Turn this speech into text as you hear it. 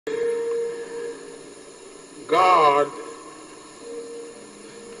God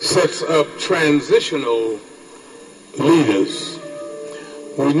sets up transitional leaders,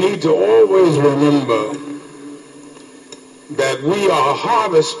 we need to always remember that we are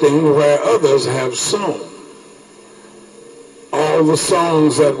harvesting where others have sown. All the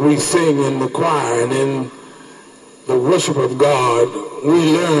songs that we sing in the choir and in the worship of God,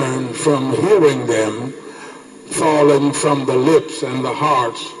 we learn from hearing them falling from the lips and the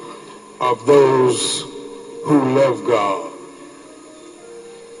hearts of those who love God.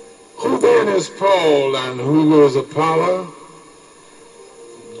 Who then is Paul and who is Apollo?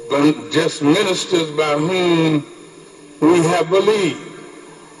 But just ministers by whom we have believed.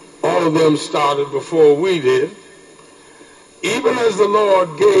 All of them started before we did. Even as the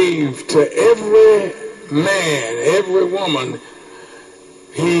Lord gave to every man, every woman,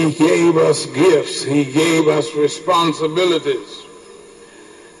 he gave us gifts. He gave us responsibilities.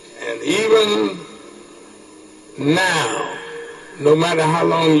 And even now, no matter how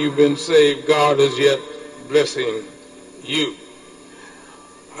long you've been saved, God is yet blessing you.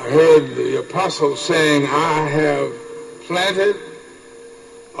 I heard the apostle saying, I have planted,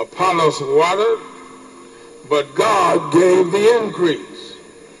 Apollos watered, but God gave the increase.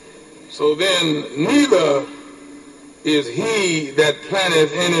 So then neither is he that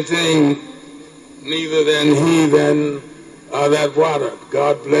planteth anything, neither than he that watered.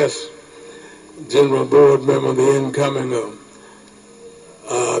 God bless General Board Member, the incoming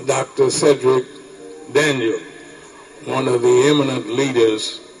of Dr. Cedric Daniel, one of the eminent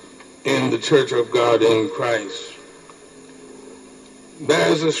leaders in the Church of God in Christ.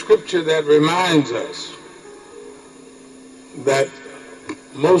 There's a scripture that reminds us that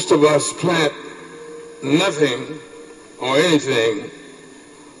most of us plant nothing or anything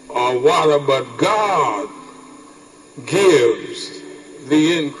or water, but God gives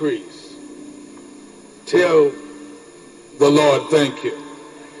the increase. Tell the Lord thank you.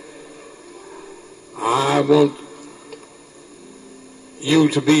 I want you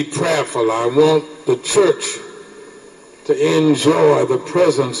to be prayerful. I want the church to enjoy the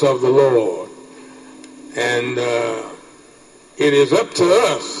presence of the Lord. And it is up to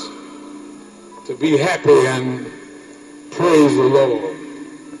us to be happy and praise the Lord.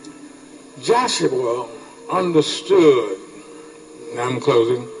 Joshua understood, and I'm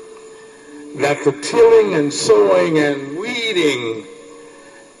closing, that the tilling and sowing and weeding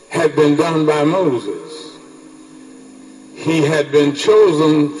had been done by Moses. He had been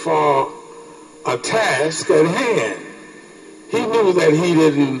chosen for a task at hand. He knew that he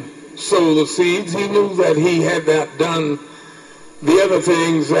didn't sow the seeds. He knew that he had not done the other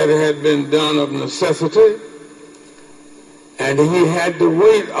things that had been done of necessity. And he had to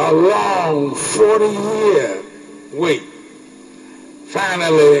wait a long 40-year wait,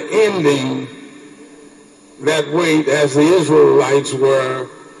 finally ending that wait as the Israelites were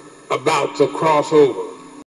about to cross over.